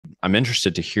I'm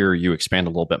interested to hear you expand a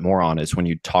little bit more on is when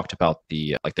you talked about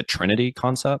the like the Trinity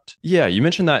concept. Yeah, you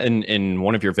mentioned that in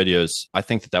one of your videos. I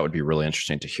think that would be really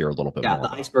interesting to hear a little bit Yeah, more the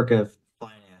about. iceberg of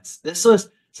finance. This was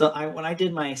so I when I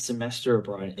did my semester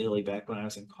abroad in Italy back when I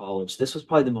was in college, this was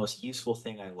probably the most useful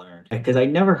thing I learned because I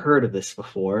never heard of this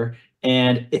before,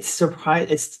 and it's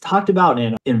talked about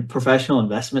in professional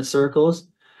investment circles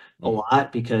a Mhm.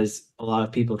 lot because a lot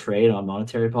of people trade on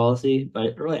monetary policy,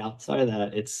 but really outside of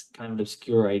that, it's kind of an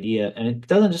obscure idea, and it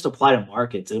doesn't just apply to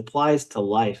markets; it applies to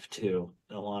life too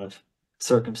in a lot of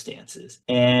circumstances.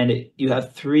 And you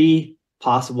have three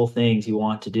possible things you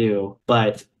want to do,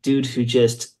 but due to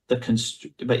just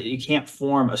but you can't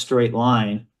form a straight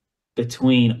line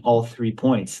between all 3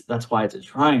 points. That's why it's a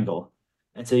triangle.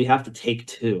 And so you have to take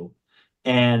two.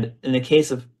 And in the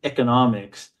case of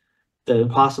economics, the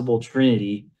impossible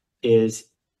trinity is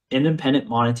independent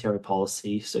monetary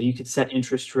policy. So you can set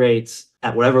interest rates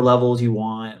at whatever levels you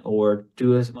want or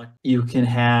do as much. You can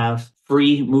have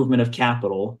free movement of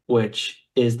capital, which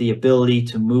is the ability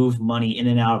to move money in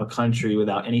and out of a country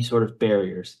without any sort of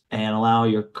barriers and allow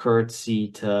your currency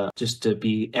to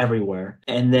be everywhere.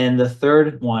 And then the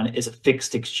third one is a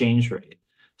fixed exchange rate.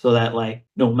 So that like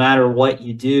no matter what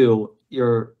you do,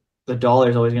 the dollar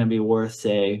is always going to be worth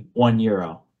say 1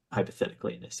 euro,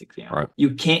 hypothetically in this Right.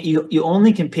 example. You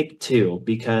only can pick two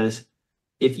because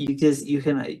you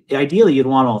can ideally you'd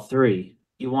want all three.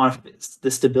 You want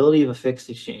the stability of a fixed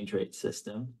exchange rate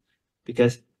system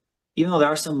because even though there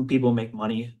are some people who make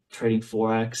money trading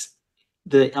forex,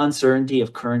 the uncertainty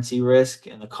of currency risk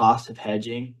and the cost of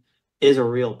hedging is a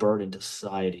real burden to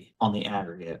society on the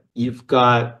aggregate. You've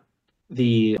got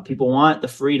the people want the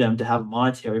freedom to have a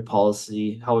monetary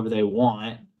policy however they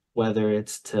want, whether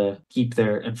it's to keep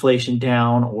their inflation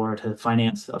down or to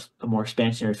finance a more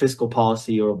expansionary fiscal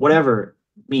policy or whatever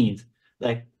means.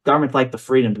 Like governments like the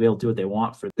freedom to be able to do what they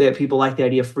want for that. People like the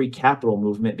idea of free capital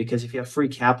movement because if you have free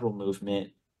capital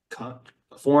movement,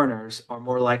 foreigners are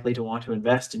more likely to want to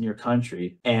invest in your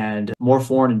country, and more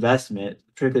foreign investment,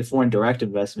 particularly foreign direct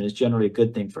investment, is generally a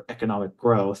good thing for economic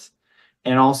growth.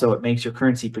 And also it makes your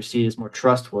currency perceived as more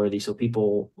trustworthy, so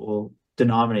people will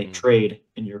denominate Mm. trade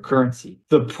in your currency.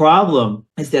 The problem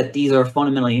is that these are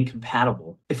fundamentally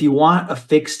incompatible. If you want a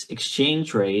fixed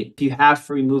exchange rate, if you have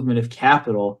free movement of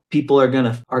capital, people are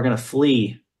gonna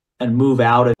flee and move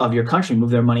out of your country,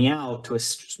 move their money out to a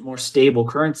more stable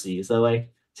currency. So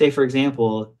like say for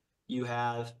example, you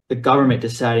have the government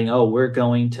deciding, oh, we're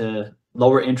going to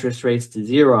lower interest rates to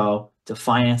zero to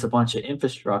finance a bunch of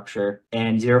infrastructure,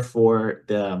 and therefore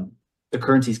the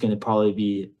currency is going to probably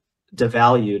be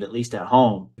devalued at least at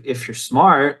home. If you're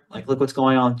smart, like look what's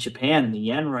going on in Japan and the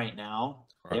yen right now.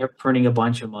 Right. They're printing a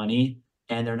bunch of money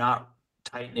and they're not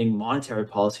tightening monetary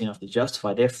policy enough to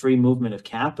justify. They have free movement of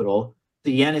capital.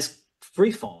 The yen is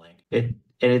free falling. And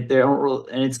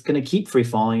it's going to keep free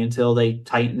falling until they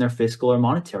tighten their fiscal or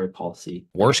monetary policy.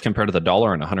 Worse compared to the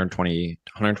dollar in 120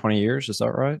 years. Is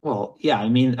that right? Well, yeah, I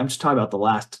mean, I'm just talking about the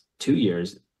last 2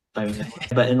 years. I mean,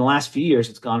 but in the last few years,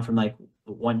 it's gone from like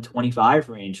 125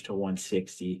 range to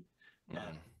 160.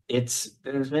 Mm.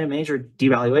 There's been a major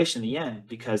devaluation in the yen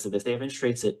because of this. They have interest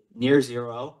rates at near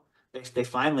zero. They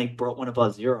finally broke one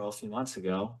above zero a few months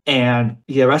ago, and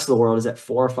the rest of the world is at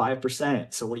 4 or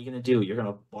 5%. So what are you going to do? You're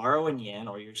going to borrow in yen,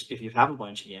 or if you have a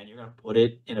bunch of yen, you're going to put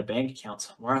it in a bank account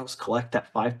somewhere else, collect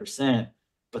that 5%.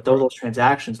 But Right. those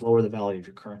transactions lower the value of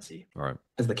your currency Right.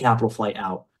 as the capital flight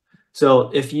out. So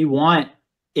if you want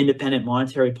independent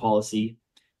monetary policy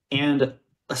and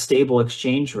a stable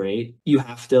exchange rate, you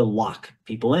have to lock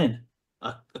people in.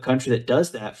 A country that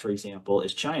does that, for example,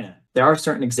 is China. There are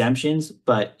certain exemptions,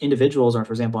 but individuals are,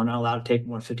 for example, are not allowed to take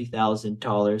more than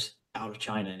 $50,000 out of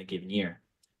China in a given year.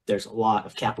 There's a lot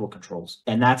of capital controls,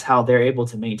 and that's how they're able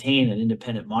to maintain an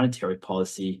independent monetary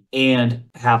policy and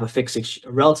have a fixed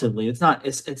relatively. It's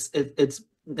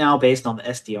now based on the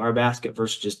SDR basket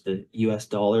versus just the US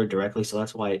dollar directly. So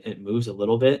that's why it moves a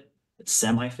little bit. It's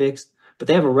semi-fixed, but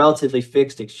they have a relatively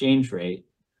fixed exchange rate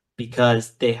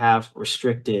because they have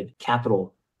restricted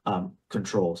capital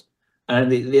controls.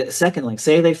 And the second link,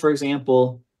 say they, for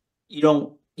example,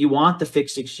 you want the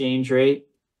fixed exchange rate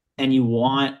and you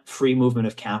want free movement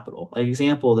of capital. Like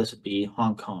example, this would be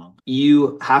Hong Kong.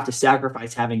 You have to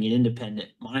sacrifice having an independent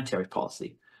monetary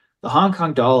policy. The Hong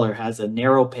Kong dollar has a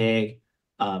narrow peg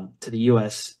to the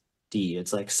USD.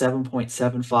 It's like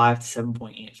 7.75 to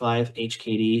 7.85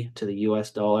 HKD to the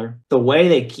US dollar. The way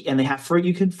they have free,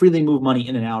 you can freely move money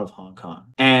in and out of Hong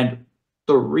Kong. And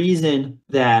the reason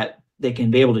that they can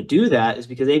be able to do that is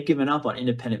because they've given up on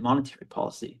independent monetary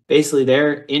policy. Basically,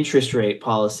 their interest rate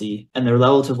policy and their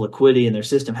relative liquidity in their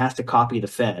system has to copy the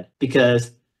Fed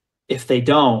because If they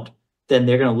don't, then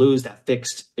they're going to lose that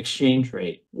fixed exchange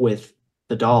rate with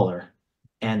the dollar,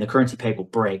 and the currency peg will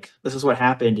break. This is what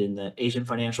happened in the Asian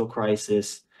financial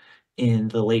crisis in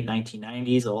the late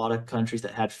 1990s. A lot of countries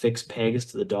that had fixed pegs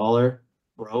to the dollar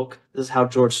broke. This is how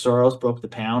George Soros broke the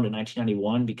pound in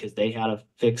 1991, because they had a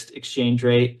fixed exchange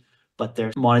rate, but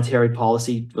their monetary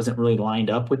policy wasn't really lined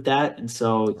up with that. And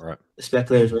so Right. the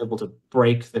speculators were able to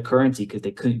break the currency because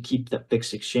they couldn't keep that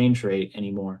fixed exchange rate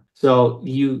anymore. So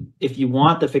if you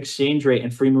want the fixed exchange rate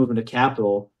and free movement of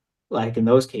capital, like in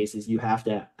those cases, you have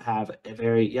to have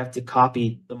you have to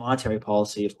copy the monetary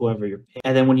policy of whoever you're paying.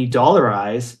 And then when you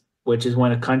dollarize, which is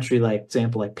when a country like,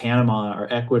 example, like Panama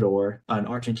or Ecuador and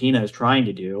Argentina is trying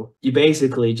to do, you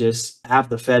basically just have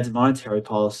the Fed's monetary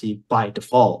policy by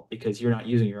default because you're not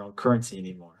using your own currency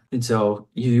anymore. And so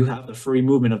you have the free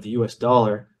movement of the US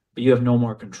dollar, but you have no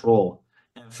more control.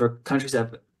 And for countries that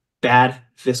have bad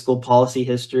fiscal policy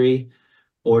history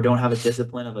or don't have a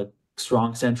discipline of a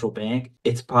strong central bank,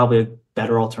 it's probably a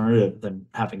better alternative than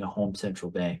having a home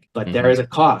central bank. But there is a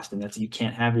cost, and that's you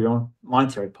can't have your own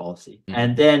monetary policy.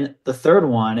 And then the third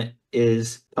one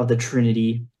is of the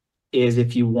Trinity is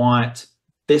if you want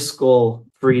fiscal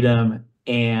freedom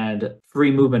and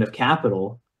free movement of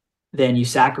capital, then you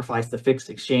sacrifice the fixed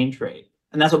exchange rate.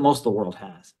 And that's what most of the world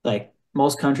has. Like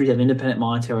most countries have independent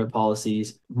monetary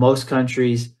policies. Most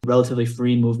countries, relatively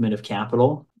free movement of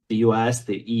capital. The US,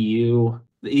 the EU.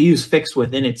 The EU is fixed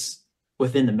within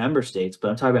the member states, but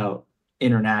I'm talking about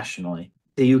internationally.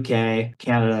 The UK,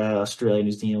 Canada, Australia,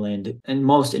 New Zealand, and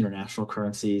most international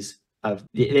currencies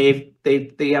they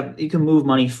have, you can move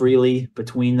money freely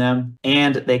between them,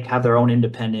 and they have their own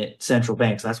independent central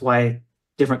banks. That's why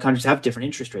different countries have different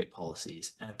interest rate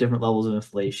policies and have different levels of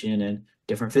inflation and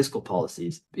different fiscal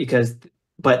policies.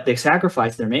 But the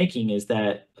sacrifice they're making is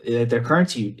that their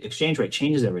currency exchange rate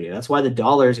changes every day. That's why the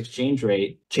dollar's exchange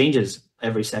rate changes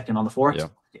every second on the forex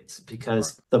markets,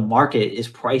 because the market is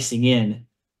pricing in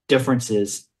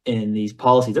differences in these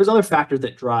policies. There's other factors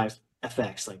that drive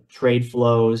FX, like trade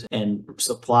flows and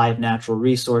supply of natural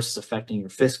resources affecting your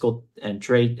fiscal and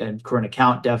trade and current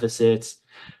account deficits.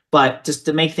 But just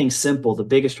to make things simple, the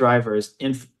biggest driver is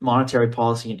monetary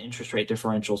policy and interest rate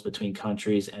differentials between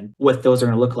countries and what those are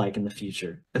going to look like in the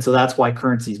future. And so that's why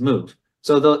currencies move.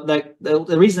 So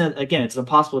the reason, again, it's an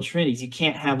impossible trinity is you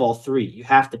can't have all three. You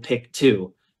have to pick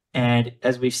two. And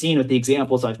as we've seen with the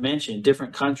examples I've mentioned,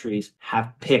 different countries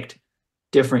have picked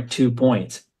different 2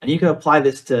 points. And you can apply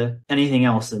this to anything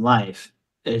else in life.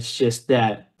 It's just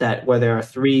that where there are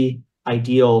three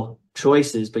ideal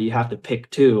choices, but you have to pick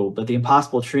two. But the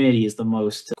impossible trinity is the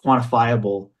most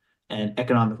quantifiable and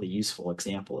economically useful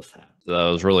example of that. That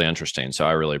was really interesting. So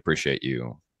I really appreciate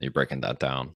you breaking that down.